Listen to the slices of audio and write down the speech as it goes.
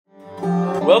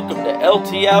Welcome to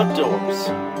LT Outdoors,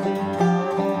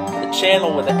 the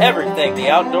channel with everything the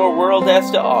outdoor world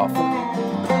has to offer.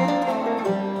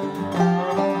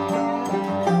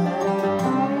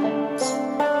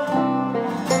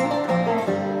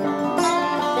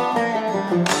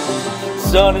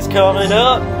 Sun is coming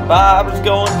up, vibe is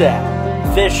going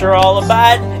down. Fish are all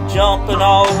a-biting and jumping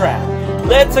all around.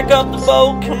 Let's hook up the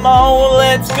boat, come on,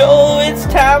 let's go. It's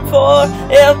time for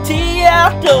LT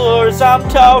Outdoors. I'm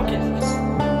talking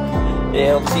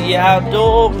LT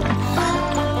Outdoors.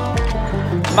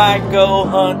 Might go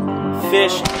hunting,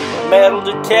 fishing, metal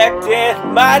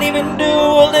detecting, might even do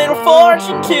a little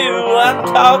fortune too. I'm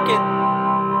talking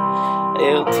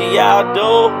LT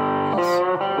Outdoors.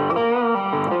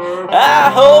 I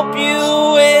hope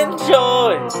you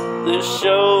enjoy the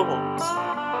show.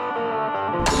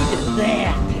 Look at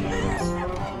that.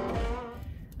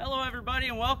 Hello everybody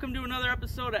and welcome to another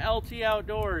episode of LT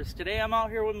Outdoors. Today I'm out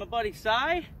here with my buddy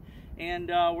Cy, and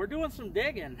we're doing some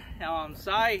digging.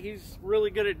 Cy, he's really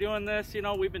good at doing this. You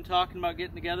know, we've been talking about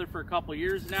getting together for a couple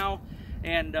years now,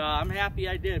 and I'm happy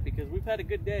I did because we've had a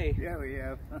good day. Yeah, we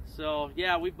have. So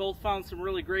yeah, we both found some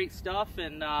really great stuff,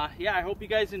 and yeah, I hope you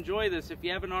guys enjoy this. If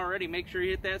you haven't already, make sure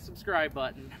you hit that subscribe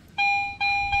button.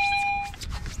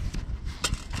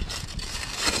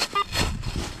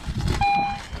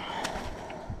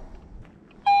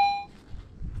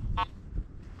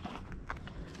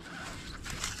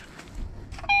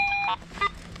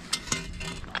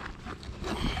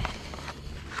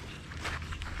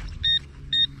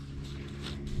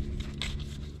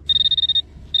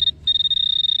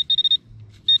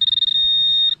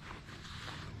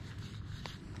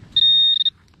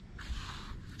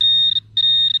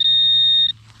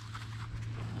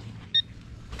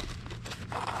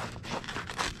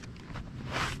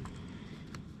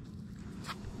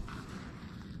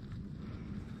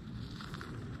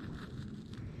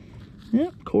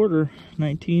 Yep, quarter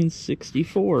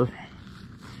 1964.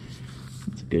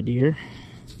 That's a good year.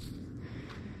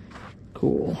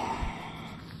 Cool.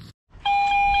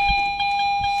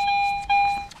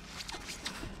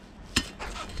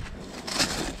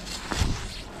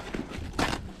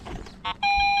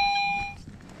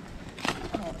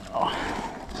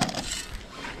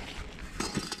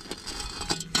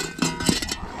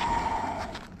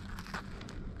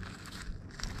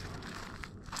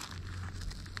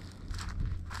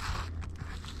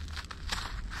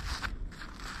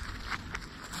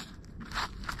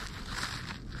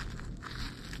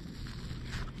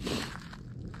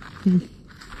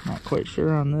 Not quite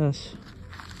sure on this.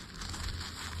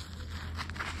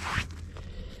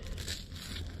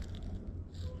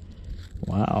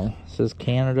 Wow, it says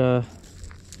Canada.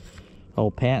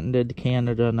 Oh, patented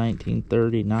Canada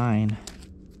 1939.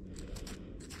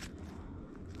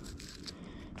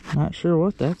 Not sure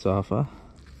what that's off of.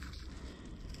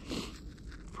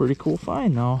 Pretty cool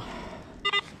find though.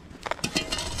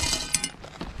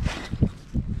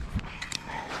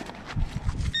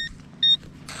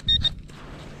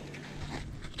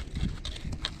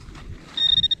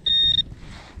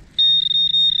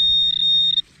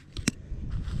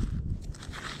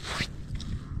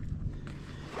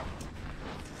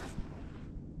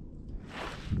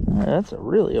 That's a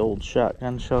really old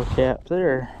shotgun shell cap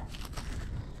there.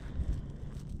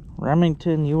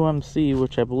 Remington UMC,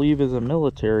 which I believe is a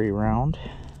military round.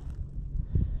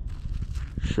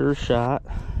 Sure shot.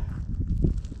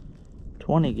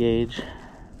 20 gauge.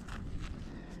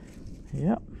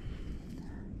 Yep.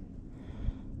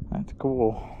 That's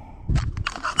cool.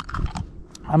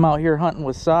 I'm out here hunting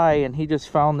with Cy, and he just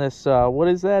found this, what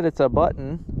is that? It's a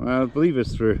button. I believe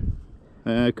it's for,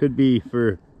 it could be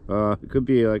for, it could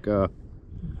be like a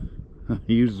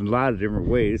used in a lot of different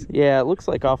ways. Yeah, it looks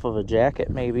like off of a jacket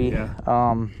maybe. Yeah.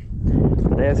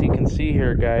 But as you can see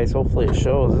here, guys, hopefully it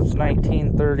shows, it's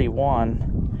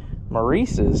 1931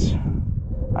 Maurice's.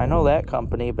 I know that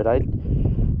company, but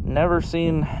I'd never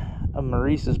seen a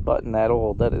Maurice's button that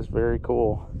old. That is very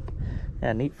cool.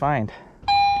 Yeah, neat find.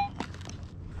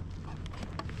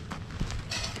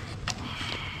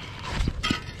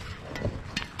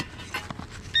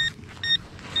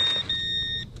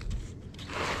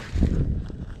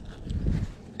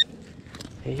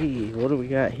 Hey, what do we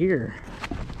got here?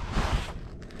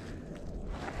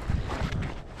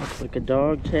 Looks like a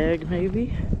dog tag,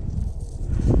 maybe?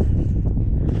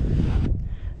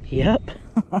 Yep,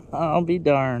 I'll be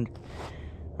darned.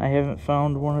 I haven't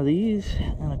found one of these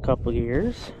in a couple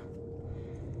years.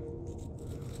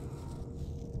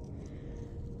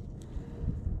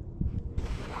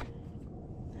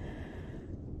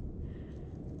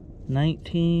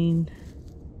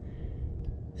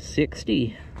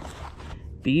 $19.60.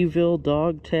 Beeville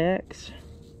dog tags.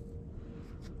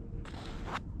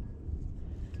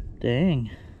 Dang.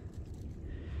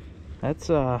 That's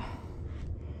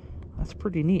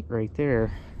pretty neat right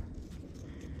there.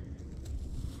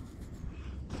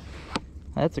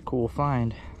 That's a cool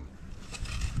find.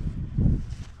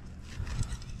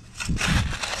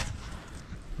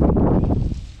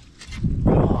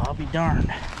 Oh, I'll be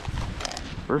darned.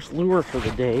 First lure for the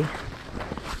day.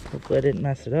 Hopefully I didn't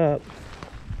mess it up.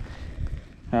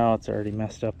 Oh, it's already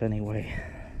messed up anyway.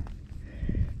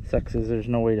 Sucks is there's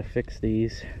no way to fix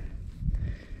these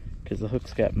because the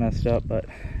hooks got messed up, but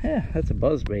yeah, that's a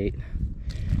buzz bait.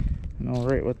 I know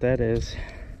right what that is.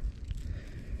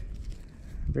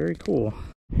 Very cool.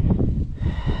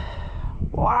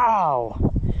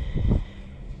 Wow.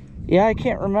 Yeah, I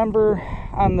can't remember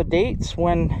on the dates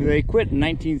when they quit in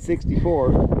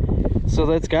 1964. So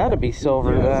that's got to be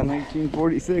silver then.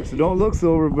 1946. It don't look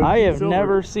silver, but I have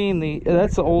never seen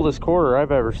that's the oldest quarter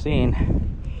I've ever seen.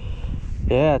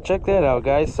 Yeah, check that out,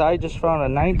 guys. I just found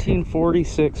a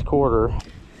 1946 quarter.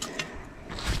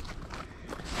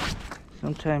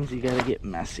 Sometimes you gotta get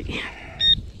messy.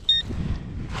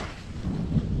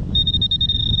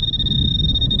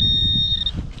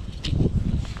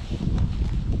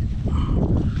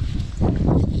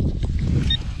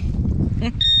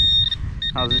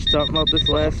 I was just talking about this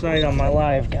last night on my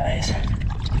live, guys.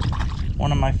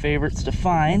 One of my favorites to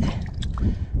find,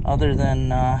 other than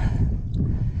the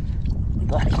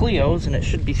Cleos, and it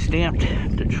should be stamped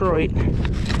Detroit.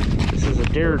 This is a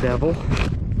Daredevil.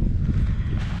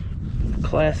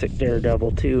 Classic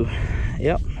Daredevil too.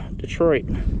 Yep, Detroit.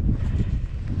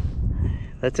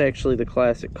 That's actually the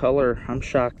classic color. I'm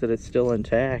shocked that it's still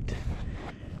intact.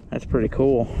 That's pretty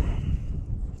cool.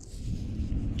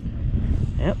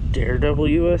 Yep, Daredevil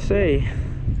USA.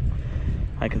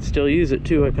 I can still use it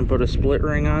too. I can put a split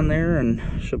ring on there and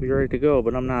she'll be ready to go,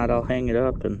 but I'm not. I'll hang it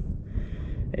up and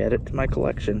add it to my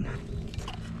collection.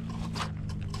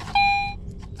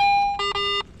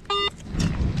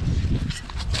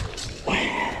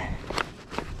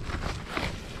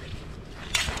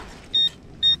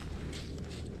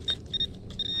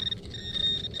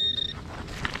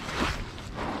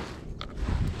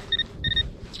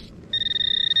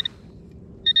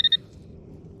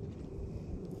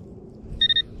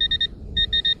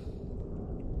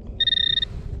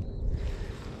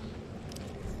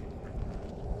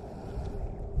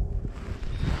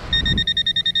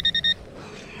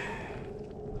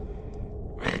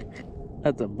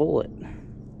 That's a bullet.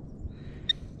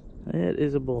 That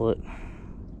is a bullet.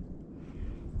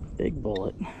 Big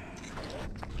bullet.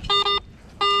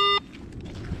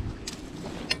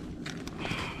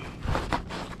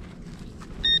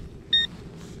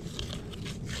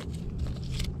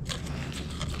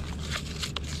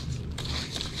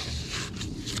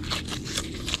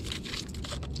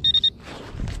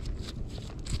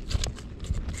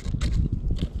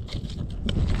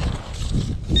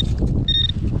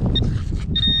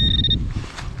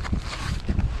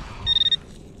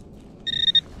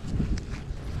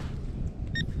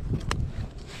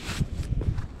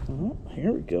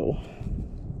 Here we go.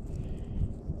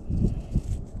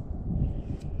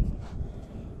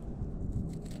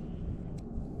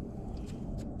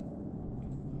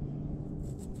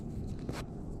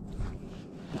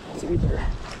 It's either,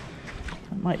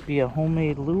 it might be a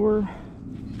homemade lure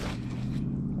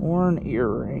or an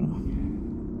earring.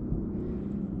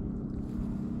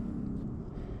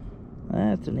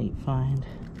 That's a neat find.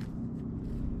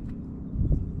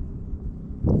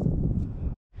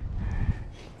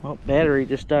 Well, battery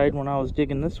just died when I was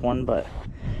digging this one, but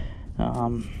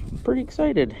I'm pretty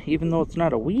excited. Even though it's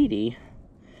not a weedy,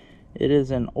 it is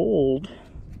an old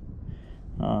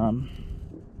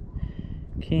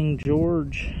King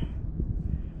George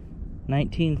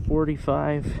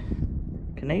 1945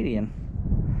 Canadian.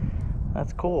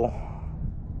 That's cool.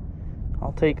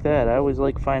 I'll take that. I always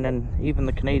like finding even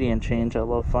the Canadian change. I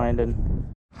love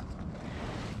finding.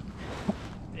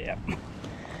 Yeah.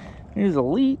 Here's a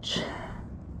leech.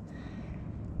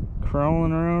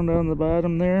 Crawling around on the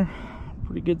bottom there.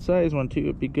 Pretty good size one too.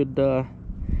 It'd be good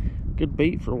good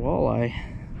bait for walleye.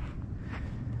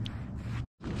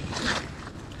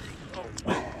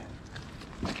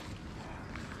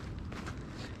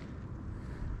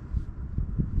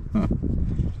 Huh.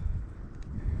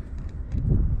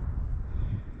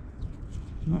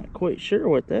 Not quite sure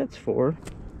what that's for.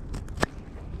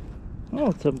 Oh,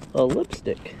 it's a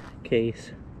lipstick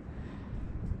case.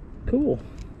 Cool.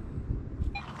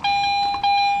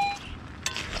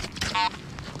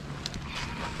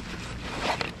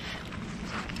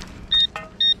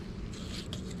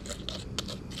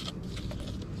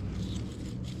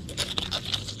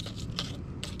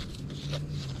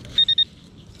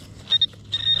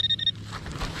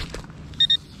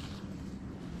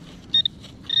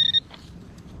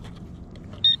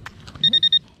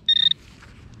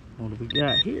 we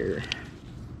got here?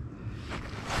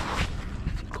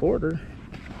 Quarter.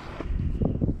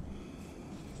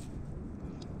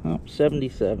 Oh,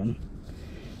 77.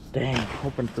 Dang,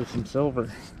 hoping for some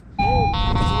silver.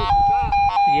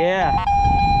 Yeah.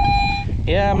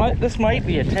 Yeah, this might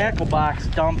be a tackle box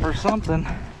dump or something.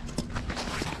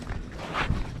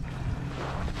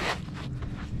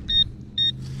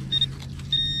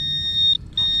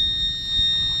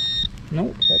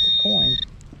 Nope, that's a coin.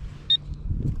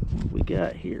 What we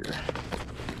got here?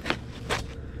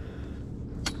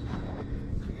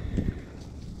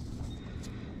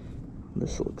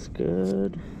 This looks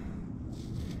good.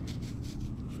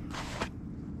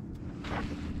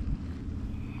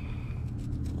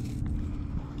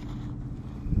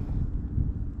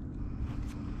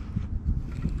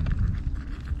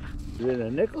 Is it a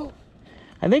nickel?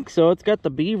 I think so. It's got the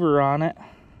beaver on it.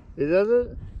 It does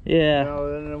it? Yeah.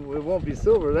 No, then it won't be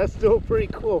silver. That's still a pretty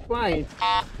cool find.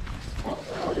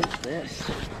 What is this?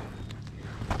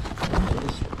 What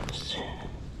is this?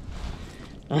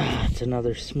 Ah, it's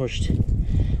another smushed.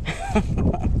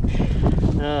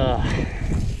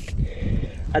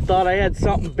 I thought I had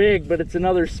something big, but it's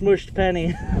another smushed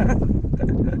penny.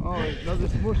 Oh, another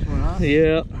smushed one, huh?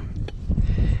 Yeah.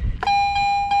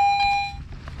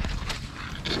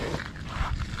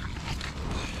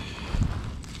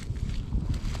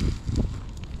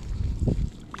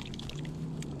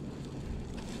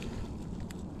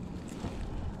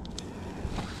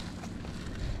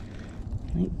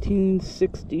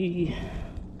 $1960.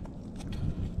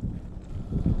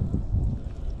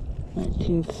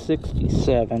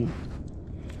 1967.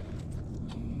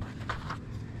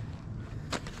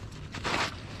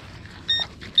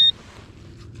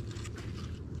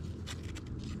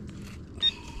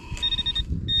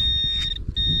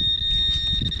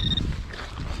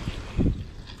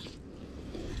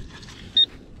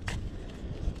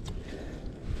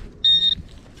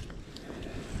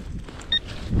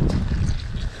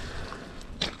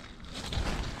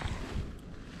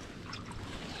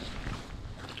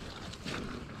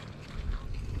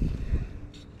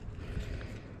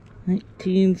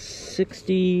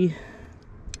 $1960.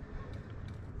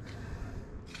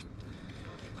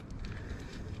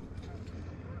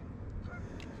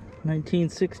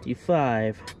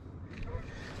 1965.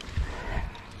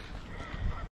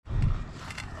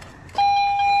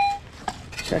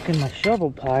 Checking my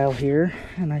shovel pile here,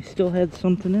 and I still had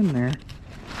something in there.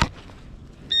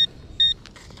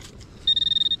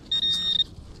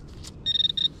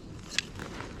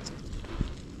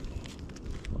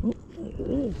 Oh, there it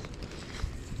is.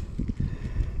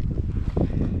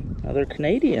 Another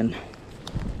Canadian.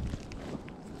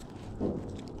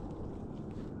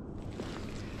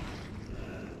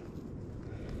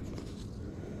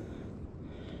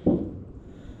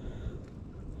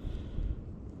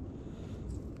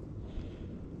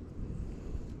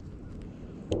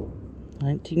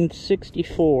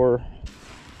 $1964.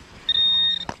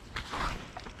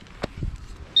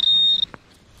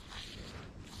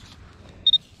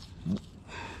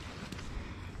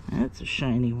 That's a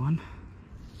shiny one.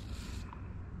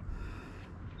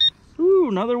 Ooh,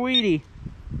 another Wheatie.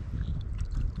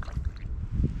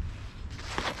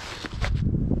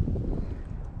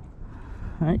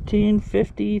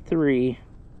 $1953.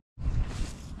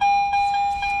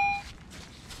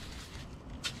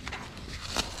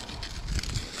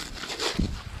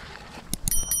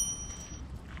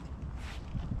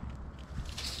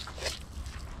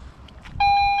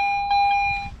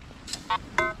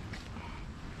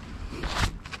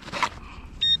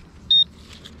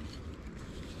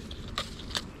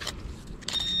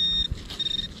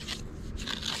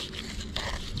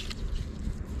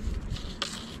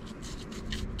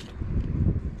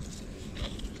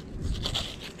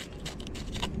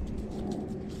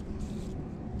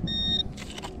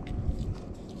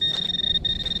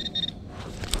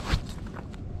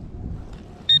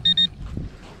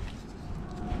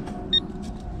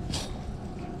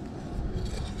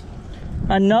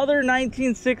 Another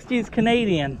 1960s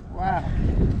Canadian. Wow.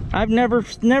 I've never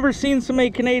seen so many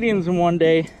Canadians in one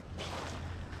day.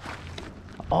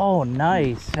 Oh,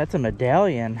 nice. That's a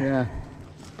medallion. Yeah.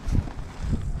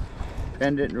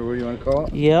 Pendant, or what do you want to call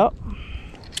it? Yep.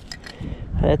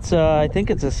 That's I think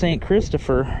it's a St.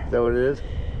 Christopher. Is that what it is?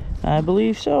 I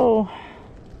believe so.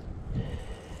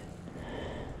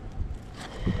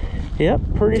 Yep,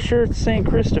 pretty sure it's St.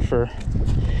 Christopher.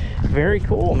 Very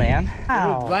cool, man.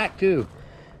 Wow. It was black too.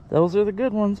 Those are the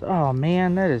good ones. Oh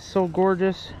man, that is so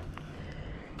gorgeous.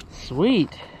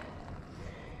 Sweet.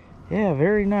 Yeah,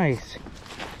 very nice.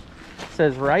 It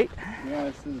says right. Yeah,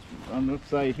 it says on the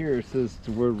side here, it says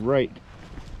the word right.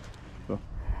 So.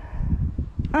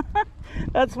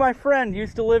 That's my friend.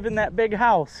 Used to live in that big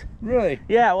house. Really?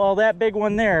 Yeah, well, that big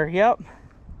one there. Yep.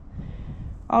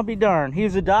 I'll be darned.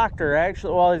 He's a doctor,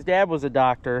 actually. Well, his dad was a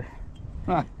doctor.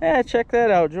 Huh. Yeah, check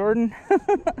that out, Jordan.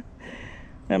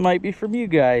 That might be from you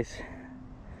guys.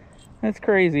 That's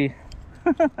crazy.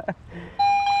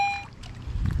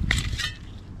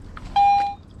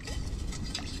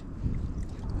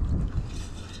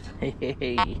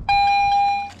 Hey.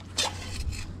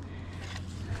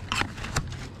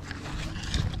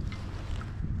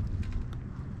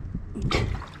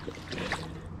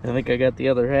 I think I got the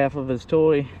other half of his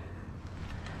toy.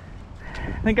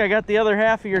 I think I got the other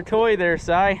half of your toy there,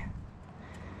 Si. Other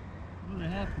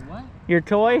half of what? Your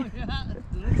toy? Oh, yeah,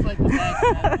 it looks like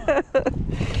the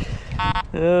back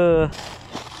of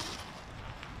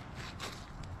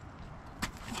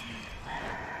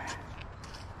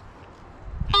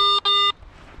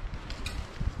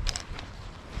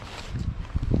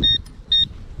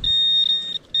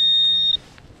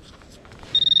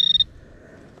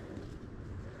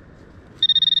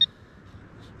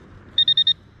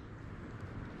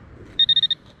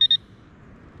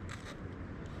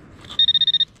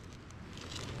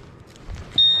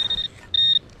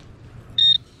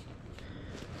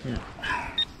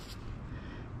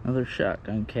Another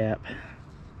shotgun cap.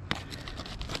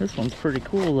 This one's pretty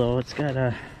cool though. It's got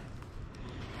a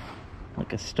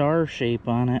like a star shape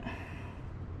on it.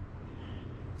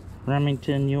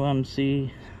 Remington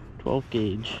UMC 12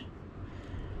 gauge.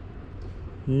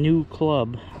 New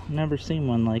club. Never seen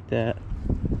one like that.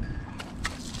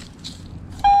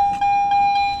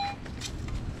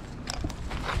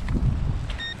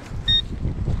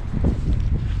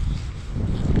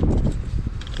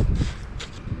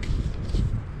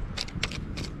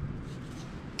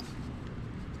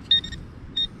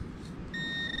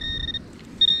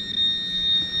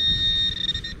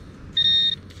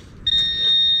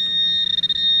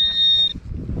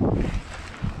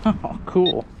 Oh,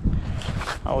 cool.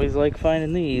 Always like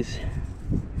finding these.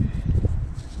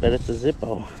 Bet it's a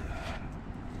Zippo.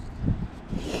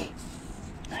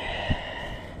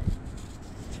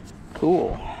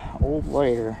 Cool. Old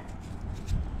lighter.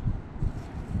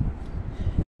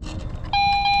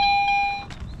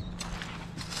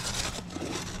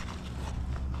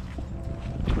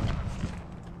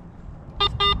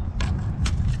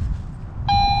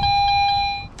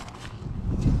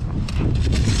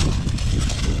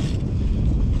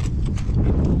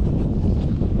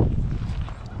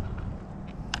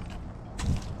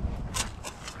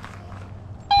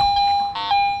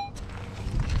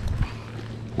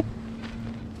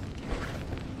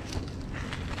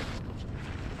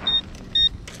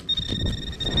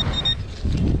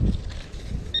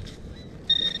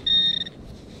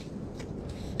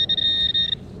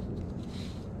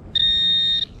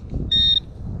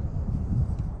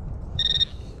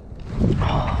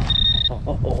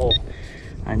 Oh,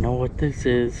 I know what this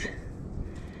is.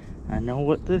 I know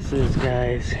what this is,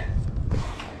 guys.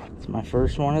 It's my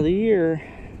first one of the year.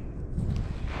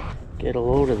 Get a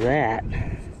load of that.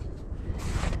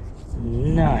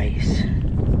 Nice.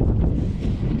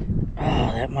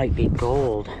 Oh, that might be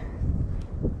gold.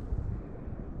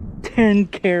 10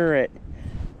 karat.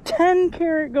 10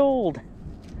 karat gold.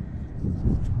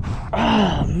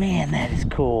 Oh, man, that is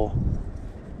cool.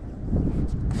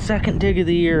 Second dig of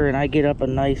the year and I get up a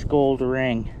nice gold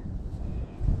ring.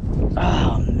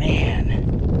 Oh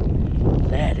man,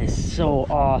 that is so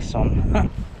awesome.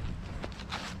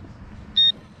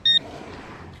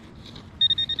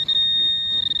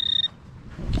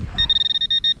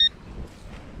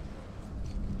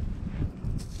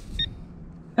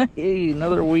 Hey,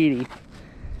 another Wheatie.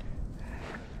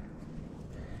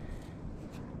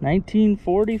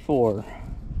 1944.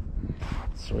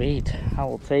 Sweet, I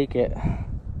will take it.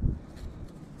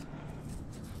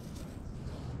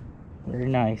 Very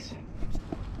nice.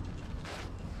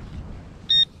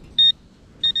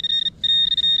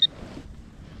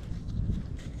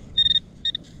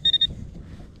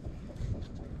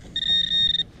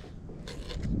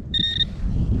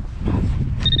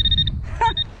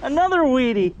 Another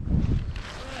Wheatie.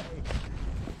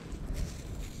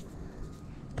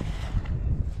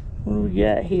 What do we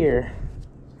got here?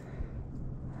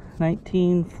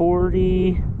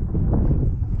 1940.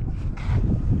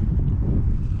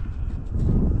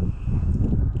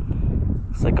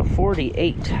 It's like a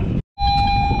 48.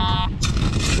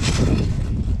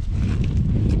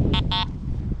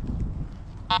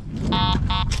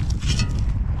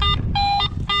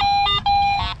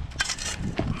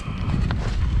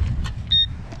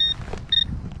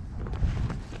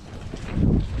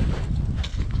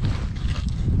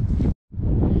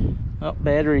 Oh,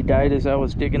 battery died as I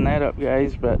was digging that up,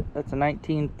 guys, but that's a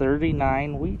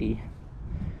 1939 Wheatie.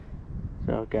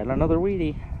 So got another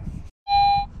Wheatie.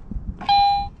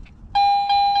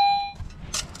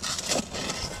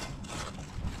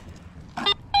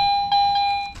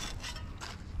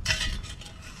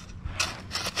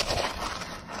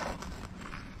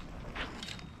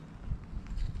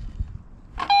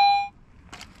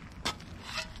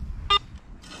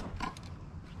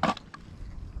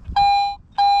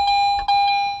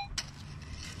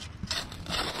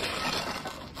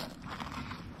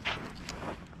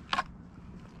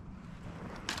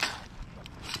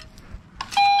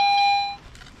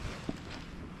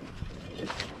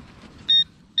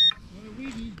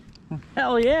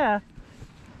 Hell yeah.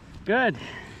 Good.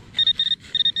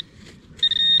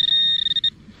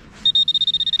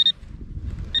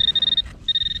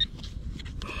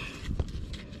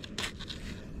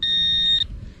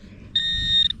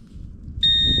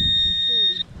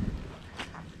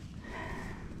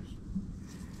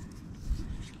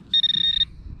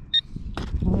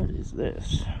 What is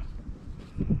this?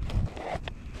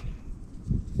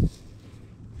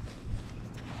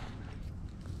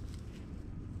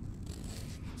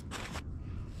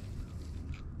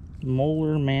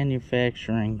 Moeller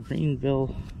Manufacturing,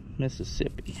 Greenville,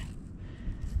 Mississippi.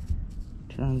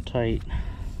 Turn tight.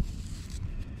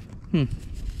 Not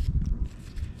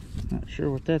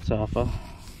sure what that's off of.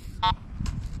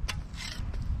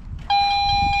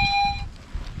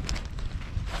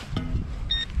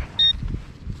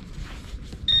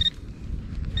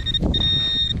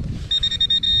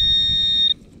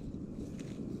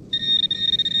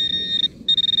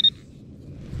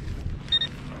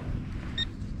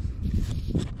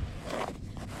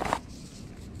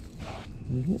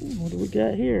 What do we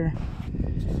got here?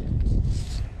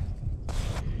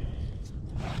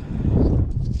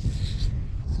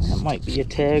 That might be a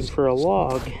tag for a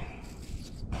log.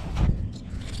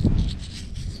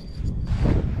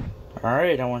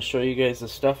 Alright, I want to show you guys the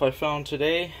stuff I found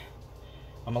today.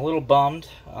 I'm a little bummed.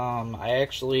 I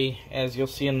actually, as you'll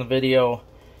see in the video,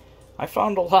 I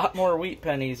found a lot more wheat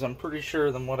pennies, I'm pretty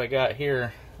sure, than what I got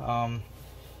here.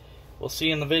 We'll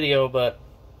see in the video, but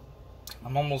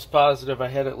I'm almost positive I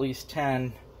had at least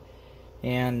 10,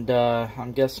 and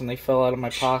I'm guessing they fell out of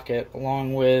my pocket,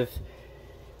 along with,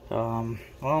 well,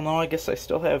 no, I guess I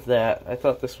still have that. I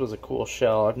thought this was a cool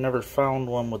shell. I've never found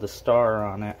one with a star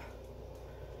on it.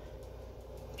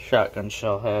 Shotgun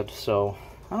shell head, so,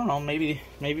 I don't know, maybe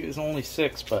it was only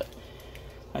 6, but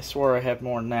I swore I had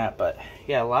more than that. But,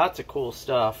 yeah, lots of cool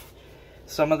stuff.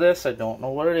 Some of this, I don't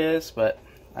know what it is, but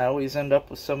I always end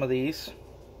up with some of these.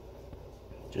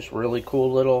 Just really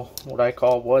cool little, what I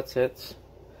call what's hits.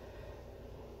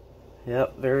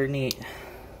 Yep, very neat.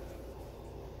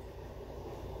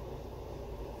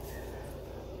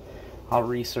 I'll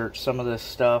research some of this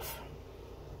stuff.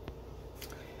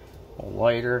 A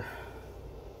lighter.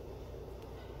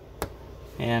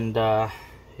 And,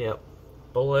 yep,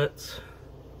 bullets.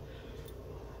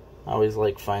 I always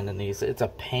like finding these. It's a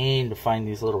pain to find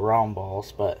these little round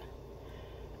balls, but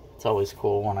it's always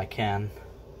cool when I can.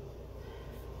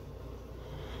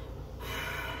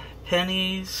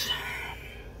 Pennies.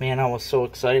 Man, I was so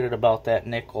excited about that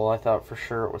nickel. I thought for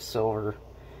sure it was silver,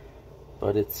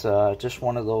 but it's just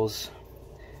one of those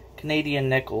Canadian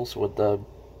nickels with the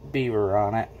beaver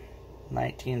on it.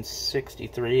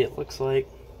 1963 it looks like.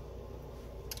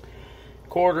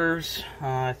 Quarters.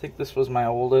 I think this was my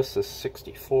oldest, this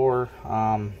 64.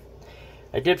 I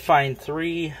did find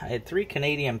 3. I had 3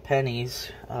 Canadian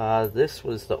pennies. This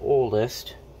was the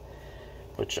oldest,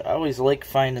 which I always like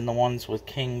finding the ones with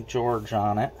King George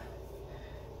on it,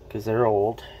 because they're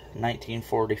old.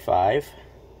 1945.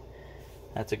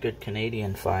 That's a good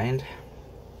Canadian find.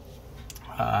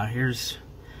 Here's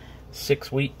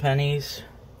 6 wheat pennies.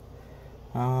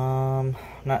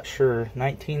 Not sure.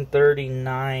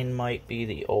 1939 might be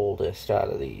the oldest out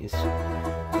of these.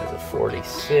 There's a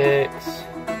 46,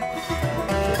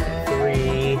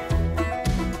 53.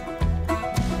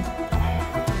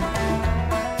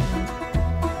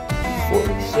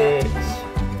 46,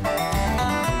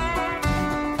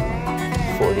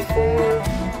 44,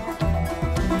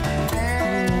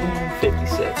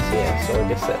 56, yeah, so I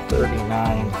guess that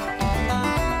 39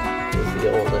 is the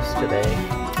oldest today.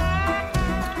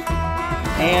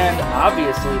 And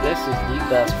obviously this is the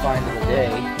best find of the day,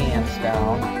 hands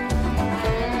down.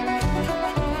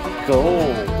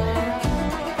 Gold.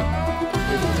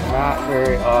 It is not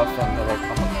very often that I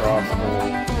come across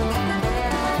gold.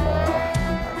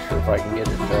 Not sure if I can get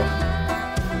it to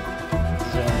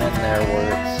zoom in there where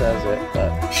it says it,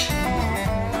 but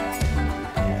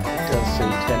yeah, it does say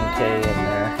 10K in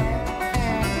there.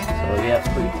 So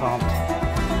pumped.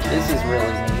 This is really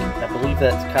neat. I believe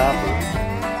that's copper.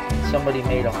 Somebody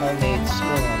made a homemade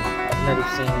spoon. I've never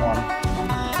seen one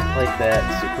like that.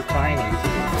 Super tiny,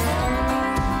 too.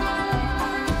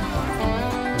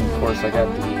 And of course, I got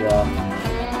the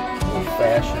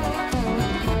old-fashioned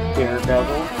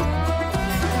Daredevil.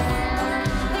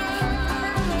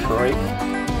 Detroit.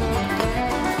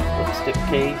 Lipstick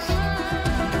case.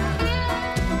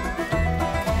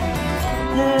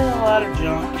 Yeah, a lot of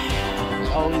junk.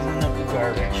 Always end up with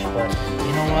garbage, but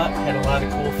you know what? Had a lot of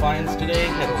cool finds today.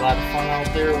 Had a lot of fun out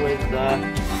there with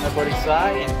my buddy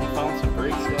Cy, and he found some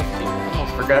great stuff too.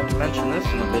 Almost forgot to mention this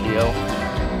in the video.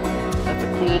 That's a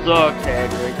cool dog tag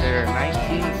right there,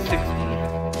 1960.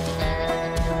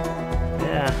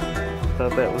 Yeah,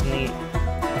 thought that was neat.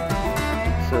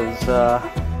 It says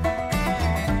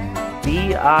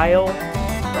Bee Isle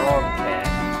Dog Tags.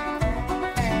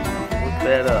 Look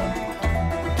that up.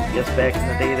 I guess back in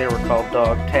the day they were called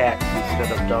dog tacks instead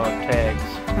of dog tags.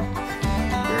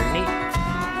 Very neat.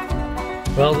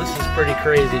 Well, this is pretty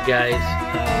crazy, guys.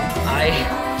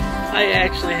 I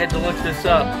actually had to look this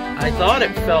up. I thought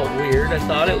it felt weird. I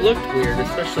thought it looked weird,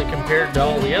 especially compared to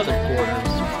all the other quarters.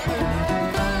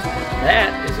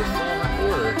 That is a silver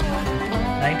quarter.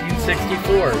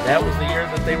 1964. That was the year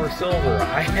that they were silver.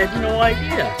 I had no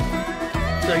idea.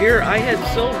 So here I had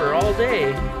silver all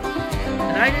day,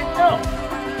 and I didn't know.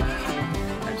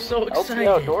 So excited. LT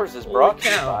Outdoors is brought to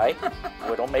you by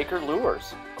Widowmaker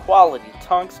Lures, quality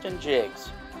tungsten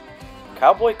jigs,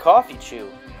 Cowboy Coffee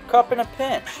Chew, cup in a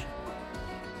pinch,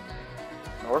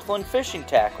 Northland Fishing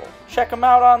Tackle. Check them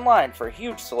out online for a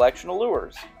huge selection of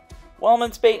lures.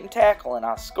 Wellman's Bait and Tackle in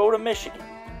Oscoda, Michigan.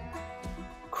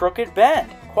 Crooked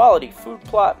Bend, quality food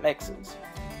plot mixes.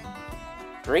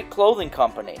 Great Clothing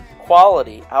Company,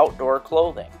 quality outdoor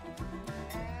clothing.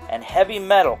 And Heavy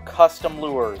Metal Custom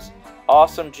Lures.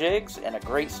 Awesome jigs and a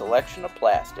great selection of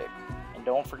plastic. And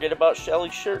don't forget about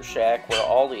Shelly's Shirt Shack, where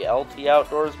all the LT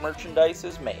Outdoors merchandise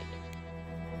is made.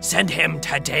 Send him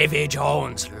to Davy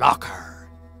Jones' locker.